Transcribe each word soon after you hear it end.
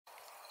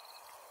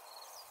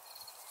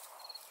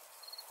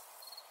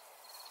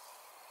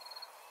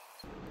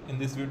In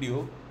this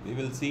video, we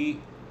will see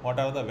what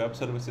are the web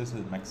services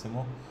in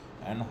Maximo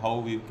and how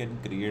we can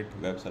create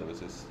web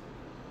services.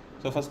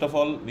 So first of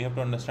all, we have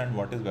to understand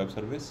what is web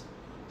service.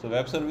 So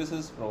web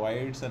services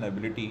provides an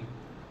ability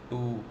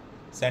to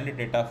send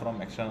data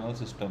from external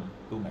system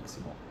to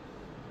Maximo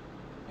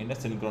in a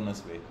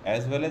synchronous way,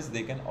 as well as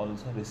they can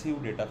also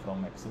receive data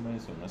from Maximo in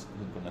a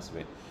synchronous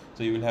way.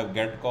 So you will have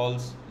get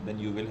calls, then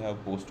you will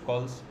have post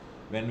calls.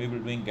 When we will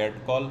be doing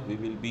get call, we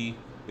will be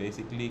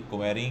basically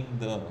querying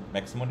the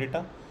Maximo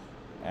data,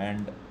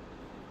 and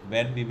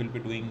when we will be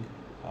doing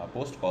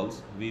post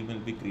calls, we will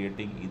be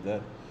creating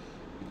either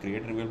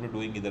creator will be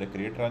doing either a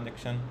create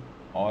transaction,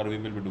 or we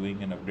will be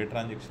doing an update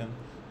transaction,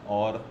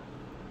 or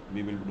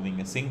we will be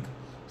doing a sync.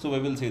 So we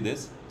will see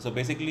this. So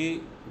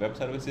basically web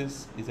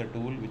services is a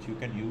tool which you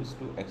can use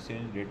to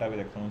exchange data with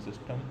external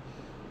system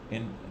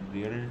in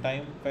real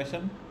time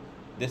fashion.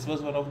 This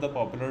was one of the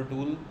popular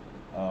tool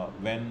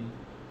when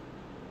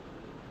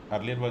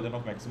earlier version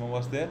of Maximo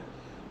was there,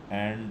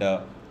 and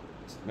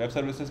web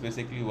services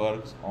basically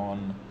works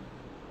on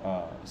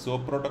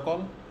SOAP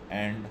protocol,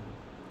 and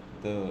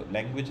the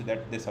language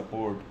that they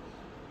support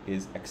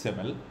is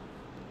XML.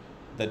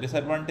 The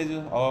disadvantage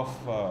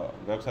of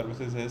web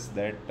services is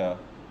that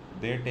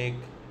they take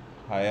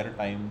higher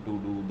time to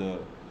do the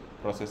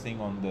processing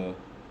on the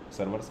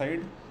server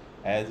side,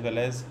 as well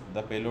as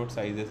the payload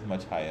size is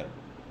much higher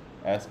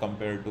as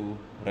compared to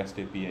REST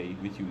API,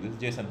 which uses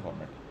JSON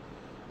format.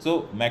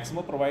 So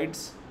Maximo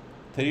provides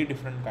three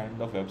different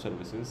kind of web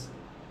services.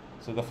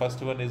 So the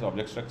first one is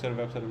object structure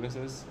web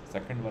services,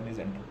 second one is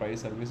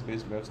enterprise service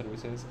based web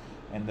services,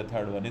 and the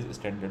third one is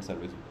standard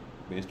service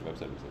based web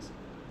services.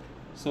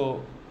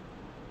 So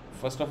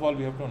first of all,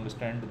 we have to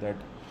understand that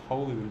how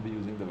we will be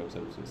using the web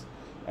services,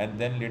 and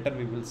then later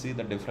we will see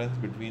the difference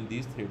between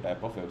these three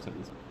type of web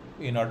services.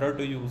 In order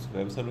to use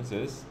web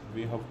services,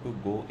 we have to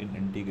go in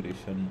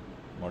integration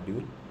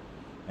module,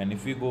 and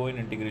if we go in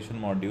integration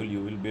module,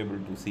 you will be able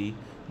to see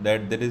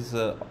that there is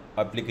a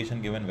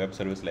application given web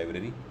service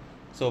library.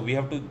 So we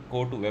have to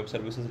go to web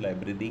services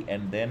library,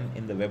 and then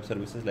in the web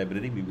services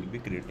library we will be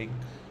creating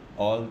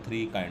all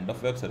three kind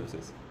of web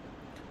services.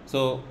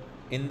 So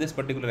in this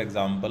particular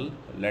example,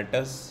 let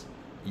us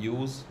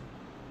use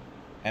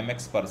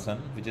MX person,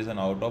 which is an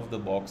out of the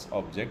box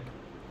object.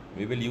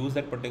 We will use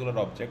that particular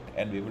object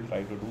and we will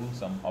try to do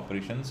some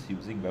operations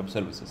using web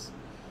services.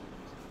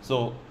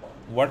 So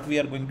what we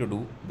are going to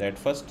do, that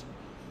first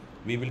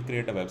we will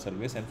create a web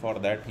service, and for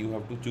that you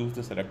have to choose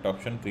the select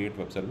option, create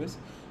web service.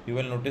 You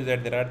will notice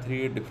that there are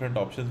three different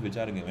options which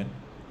are given.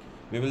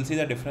 We will see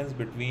the difference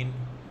between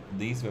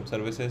these web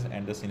services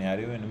and the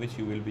scenario in which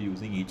you will be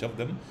using each of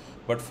them.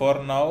 But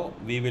for now,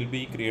 we will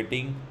be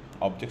creating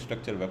object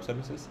structure web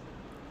services.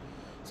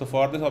 So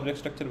for this object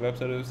structure web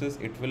services,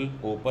 it will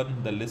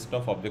open the list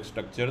of object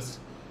structures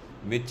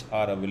which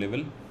are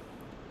available.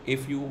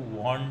 If you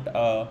want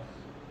a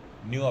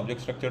new object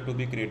structure to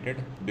be created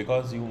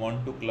because you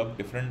want to club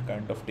different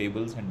kind of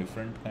tables and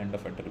different kind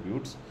of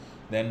attributes,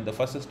 then the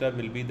first step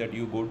will be that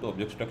you go to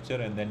object structure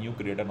and then you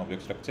create an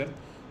object structure.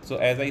 So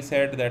as I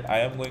said that I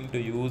am going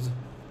to use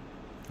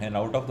an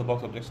out of the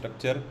box object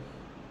structure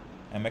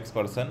MX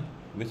person,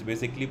 which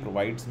basically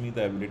provides me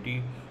the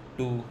ability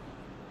to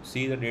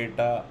see the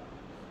data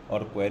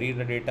or query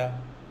the data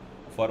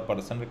for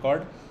person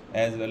record,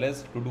 as well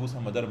as to do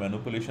some other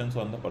manipulations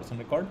on the person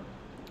record.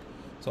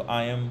 So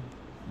I am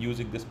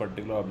using this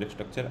particular object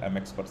structure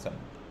MX person.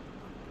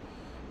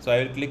 So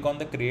I will click on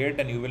the create,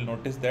 and you will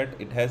notice that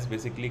it has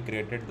basically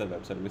created the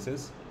web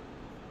services.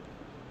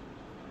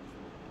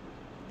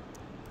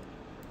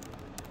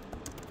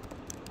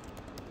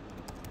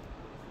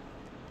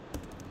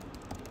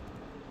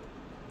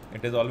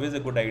 It is always a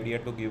good idea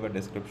to give a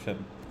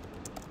description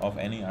of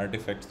any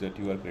artifacts that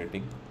you are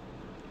creating.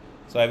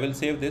 So I will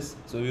save this.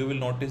 So you will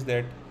notice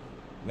that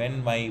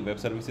when my web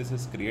services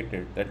is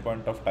created, that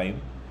point of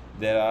time,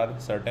 there are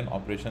certain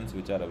operations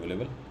which are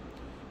available.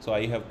 So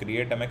I have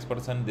create MX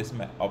person.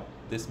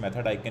 This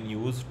method I can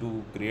use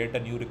to create a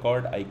new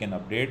record. I can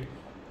update,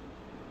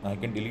 I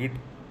can delete,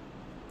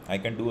 I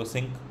can do a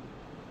sync,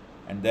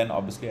 and then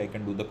obviously I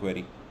can do the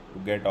query to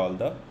get all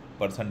the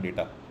person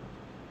data.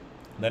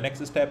 The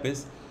next step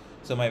is,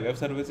 so my web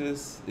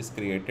services is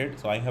created,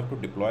 so I have to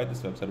deploy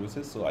this web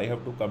services. So I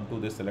have to come to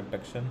this select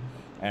action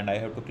and I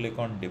have to click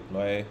on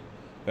deploy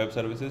web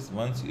services.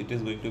 Once it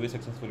is going to be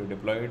successfully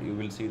deployed, you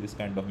will see this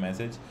kind of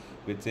message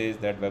which says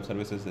that web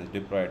services is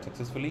deployed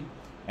successfully,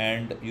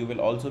 and you will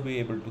also be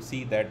able to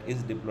see that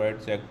is deployed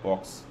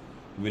checkbox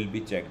will be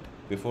checked.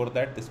 Before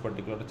that, this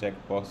particular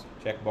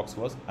checkbox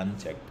was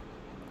unchecked.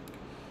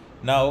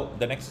 Now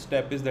the next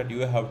step is that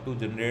you have to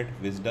generate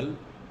WSDL.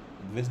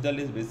 WSDL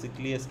is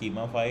basically a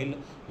schema file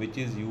which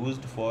is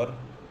used for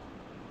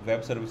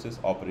web services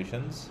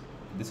operations.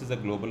 This is a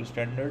global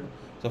standard.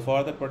 So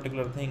for that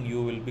particular thing,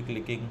 you will be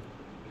clicking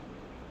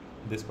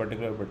this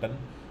particular button,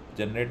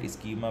 generate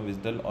schema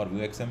WSDL or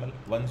ViewXML.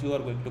 Once you are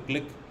going to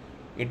click,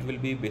 it will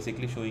be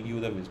basically showing you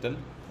the WSDL.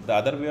 The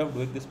other way of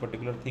doing this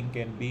particular thing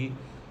can be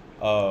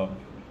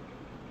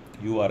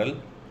URL.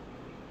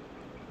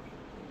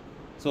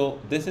 So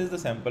this is the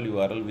sample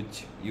URL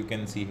which you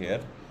can see here.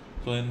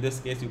 So in this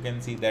case, you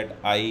can see that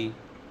I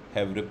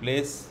have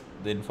replaced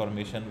the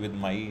information with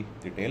my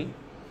detail.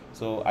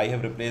 So I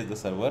have replaced the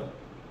server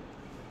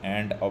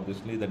and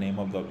obviously the name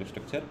of the object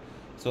structure.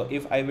 So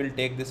if I will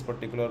take this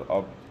particular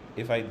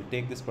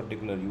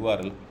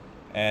URL,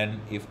 and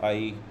if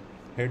I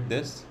hit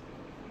this,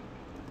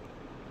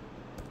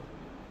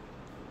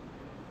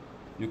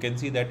 you can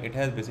see that it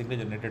has basically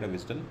generated a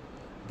WSDL.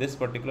 This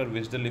particular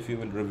WSDL, if you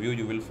will review,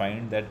 you will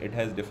find that it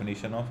has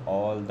definition of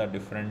all the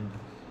different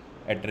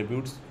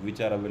attributes which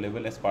are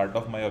available as part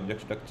of my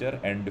object structure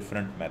and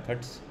different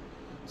methods.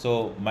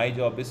 So my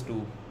job is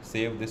to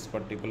save this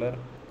particular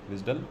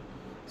WSDL.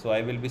 So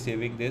I will be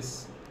saving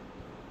this,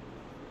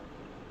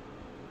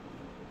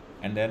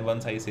 and then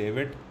once I save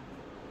it,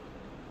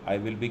 I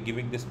will be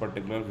giving this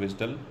particular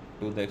WSDL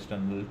to the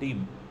external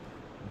team,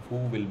 who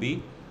will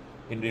be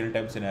in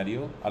real-time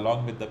scenario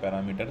along with the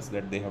parameters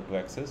that they have to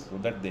access, so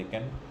that they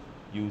can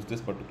use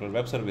this particular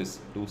web service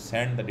to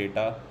send the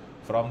data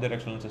from their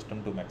external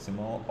system to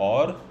Maximo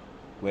or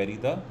query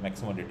the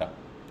Maximo data.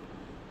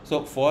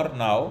 So for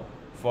now,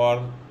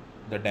 for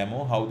the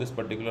demo how this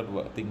particular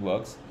thing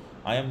works,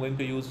 I am going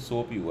to use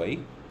SOAP UI.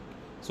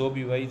 SOAP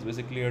UI is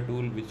basically a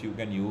tool which you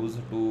can use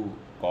to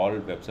call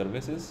web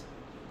services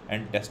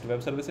and test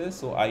web services.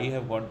 So I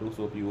have gone to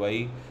SOAP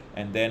UI,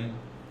 and then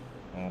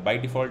by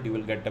default you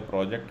will get a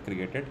project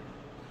created.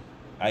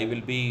 I will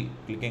be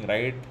clicking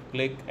right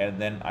click, and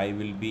then I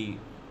will be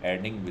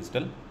adding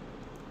WSDL.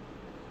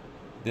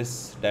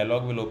 This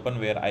dialog will open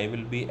where I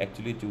will be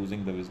actually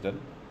choosing the WSDL.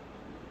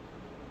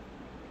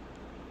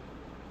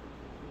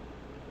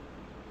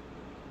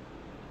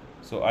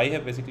 So I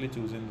have basically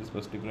chosen this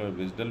particular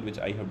WSDL which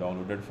I have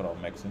downloaded from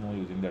Maximo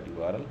using that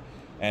URL,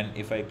 and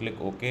if I click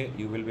OK,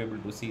 you will be able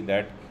to see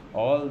that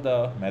all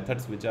the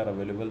methods which are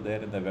available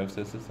there in the web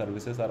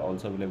services are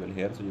also available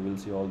here. So you will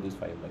see all these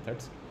 5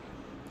 methods.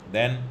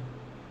 Then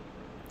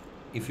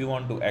if you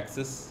want to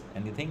access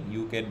anything,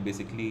 you can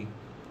basically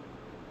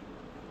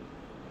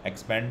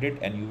expand it,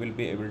 and you will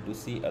be able to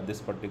see this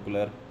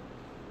particular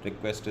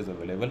request is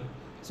available.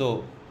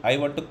 So I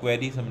want to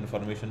query some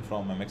information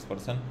from MX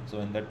person. So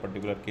in that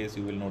particular case,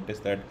 you will notice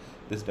that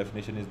this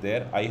definition is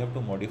there. I have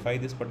to modify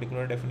this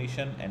particular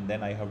definition, and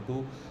then I have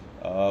to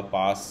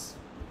pass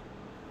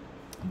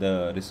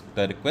the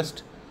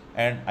request,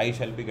 and I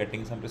shall be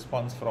getting some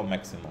response from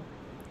Maximo.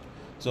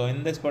 So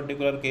in this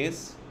particular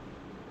case,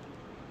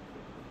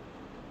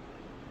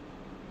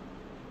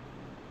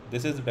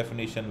 this is the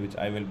definition which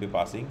I will be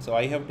passing. So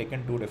I have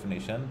taken 2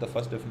 definitions. The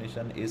first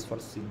definition is for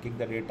syncing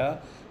the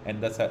data,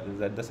 and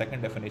the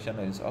second definition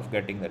is of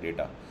getting the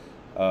data.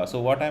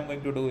 So what I am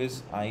going to do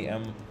is I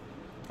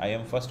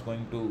am first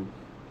going to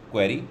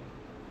query.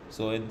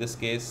 So in this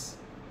case,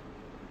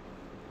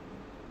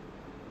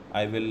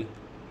 I will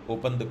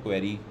open the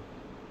query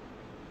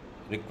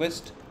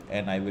request,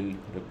 and I will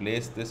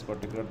replace this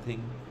particular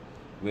thing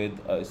with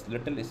a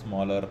little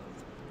smaller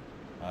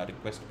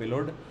request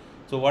payload.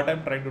 So what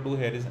I'm trying to do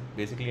here is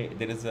basically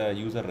there is a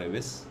user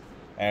revis,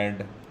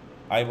 and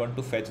I want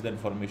to fetch the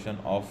information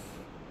of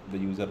the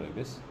user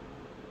revis.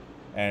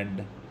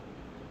 And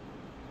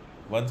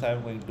once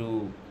I'm going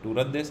to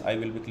run this, I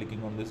will be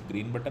clicking on this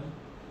green button,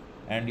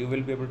 and you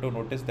will be able to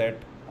notice that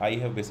I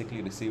have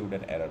basically received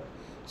an error.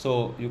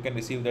 So you can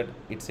receive that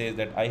it says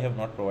that I have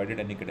not provided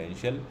any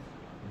credential.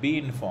 Be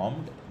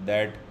informed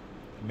that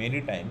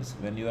many times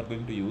when you are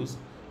going to use,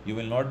 you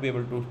will not be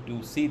able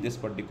to see this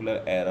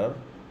particular error,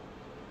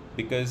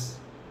 because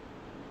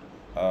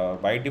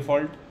by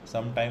default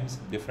sometimes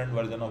different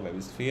version of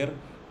WebSphere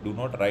do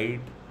not write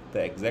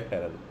the exact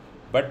error,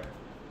 but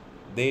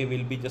they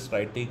will be just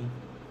writing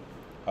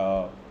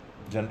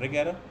generic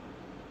error.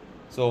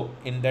 So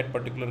in that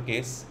particular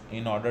case,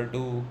 in order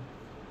to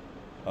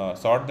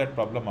sort that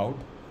problem out,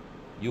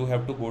 you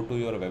have to go to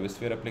your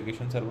WebSphere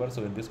application server.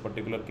 So in this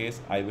particular case,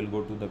 I will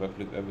go to the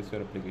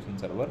WebSphere application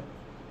server,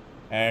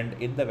 and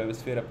in the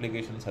WebSphere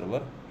application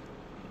server,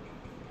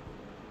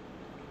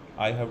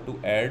 I have to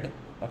add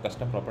a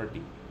custom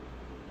property.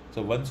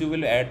 So once you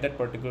will add that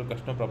particular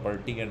custom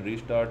property and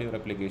restart your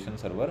application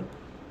server,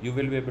 you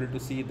will be able to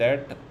see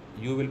that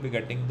you will be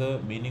getting the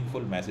meaningful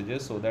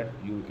messages, so that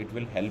it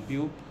will help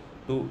you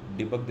to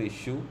debug the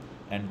issue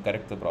and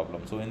correct the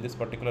problem. So in this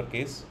particular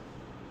case,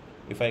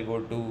 if I go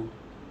to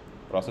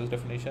process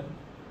definition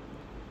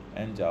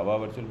and Java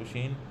virtual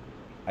machine,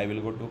 I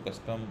will go to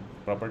custom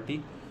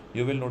property.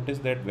 You will notice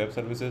that web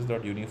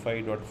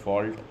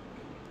services.unify.fault,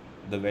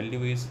 the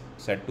value is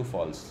set to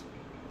false.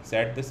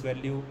 Set this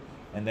value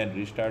and then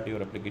restart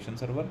your application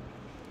server,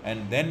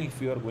 and then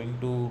if you are going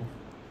to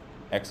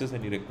access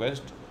any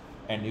request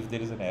and if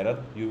there is an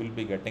error, you will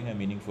be getting a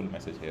meaningful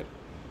message here.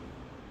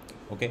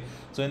 Okay,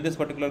 so in this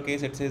particular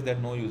case, it says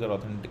that no user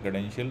authentic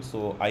credentials.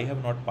 So I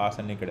have not passed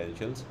any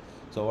credentials.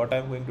 So what I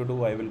am going to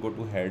do, I will go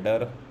to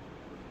header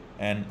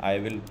and I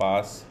will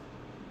pass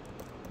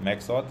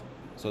maxauth.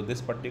 So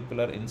this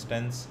particular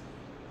instance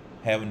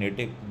have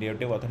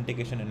native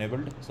authentication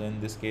enabled. So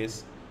in this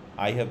case,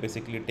 I have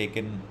basically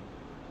taken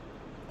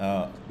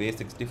base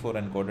 64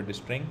 encoded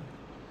string,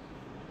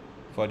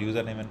 for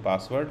username and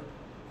password,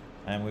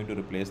 I am going to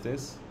replace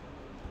this,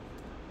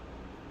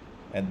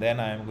 and then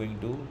I am going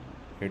to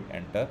hit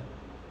enter.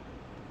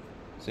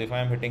 So if I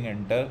am hitting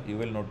enter, you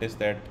will notice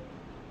that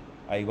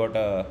I got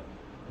a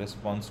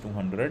response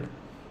 200,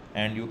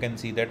 and you can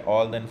see that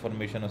all the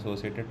information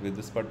associated with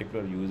this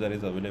particular user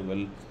is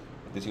available.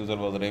 This user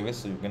was Revis,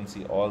 so you can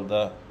see all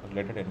the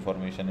related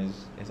information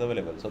is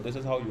available. So this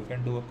is how you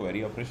can do a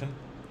query operation.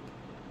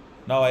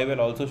 Now I will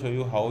also show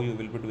you how you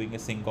will be doing a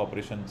sync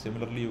operation.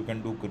 Similarly, you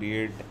can do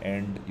create,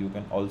 and you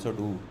can also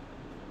do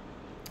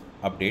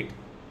update.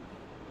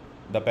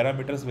 The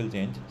parameters will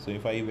change. So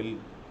if I will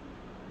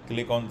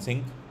click on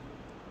sync,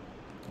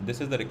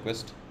 this is the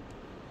request.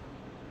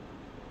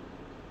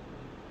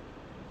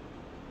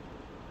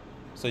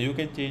 So you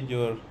can change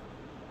your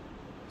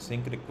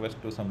sync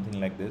request to something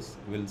like this.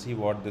 We'll see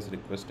what this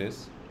request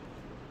is.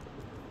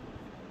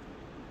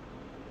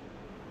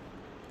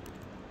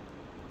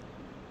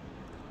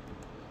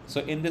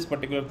 So in this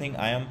particular thing,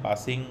 I am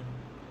passing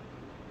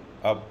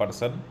a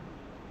person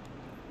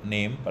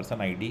name,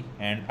 person ID,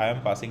 and I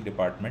am passing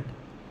department.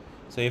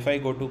 So if I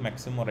go to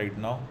Maximo right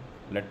now,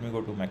 let me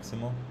go to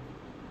Maximo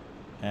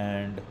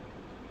and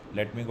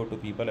let me go to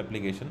people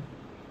application.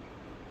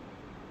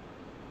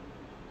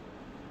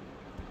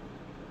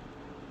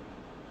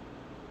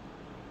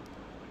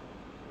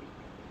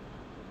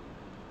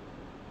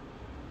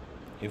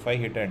 If I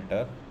hit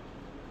enter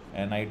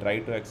and I try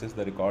to access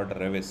the record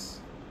Revis,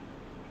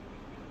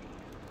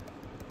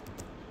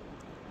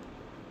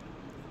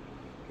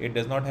 it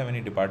does not have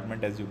any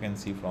department, as you can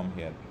see from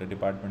here. The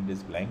department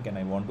is blank, and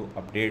I want to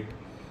update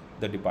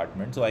the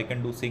department. So I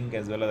can do sync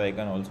as well as I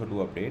can also do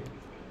update.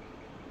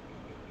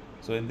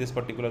 So in this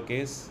particular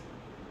case,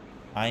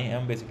 I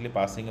am basically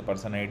passing a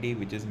person ID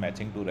which is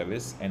matching to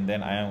Revis, and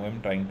then I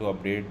am trying to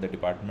update the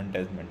department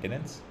as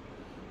maintenance.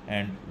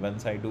 And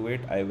once I do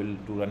it, I will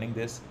do running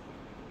this.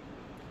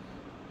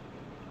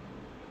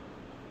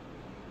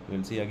 You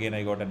will see again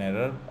I got an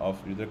error of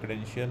user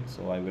credential.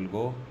 So I will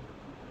go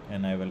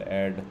and I will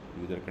add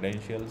user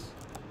credentials.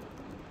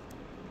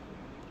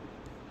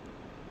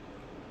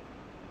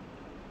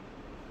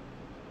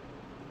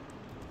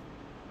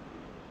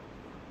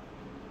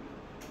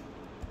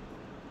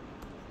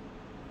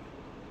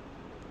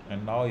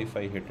 And now if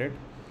I hit it,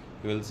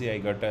 you will see I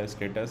got a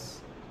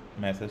status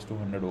message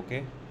 200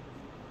 OK,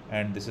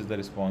 and this is the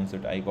response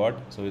that I got.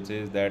 So it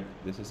says that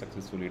this is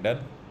successfully done.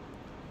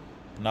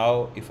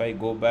 Now if I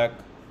go back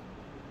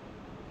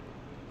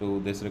to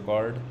this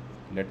record,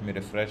 let me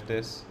refresh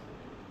this.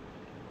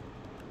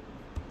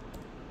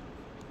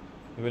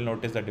 You will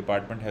notice the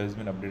department has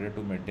been updated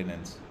to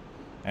maintenance,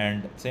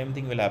 and same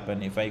thing will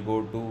happen if I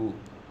go to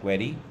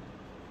query,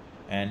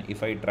 and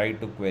if I try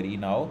to query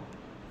now,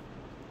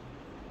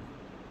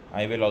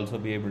 I will also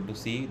be able to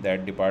see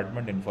that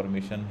department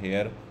information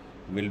here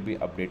will be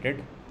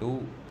updated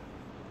to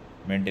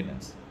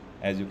maintenance.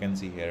 As you can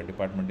see here,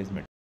 department is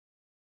maintenance.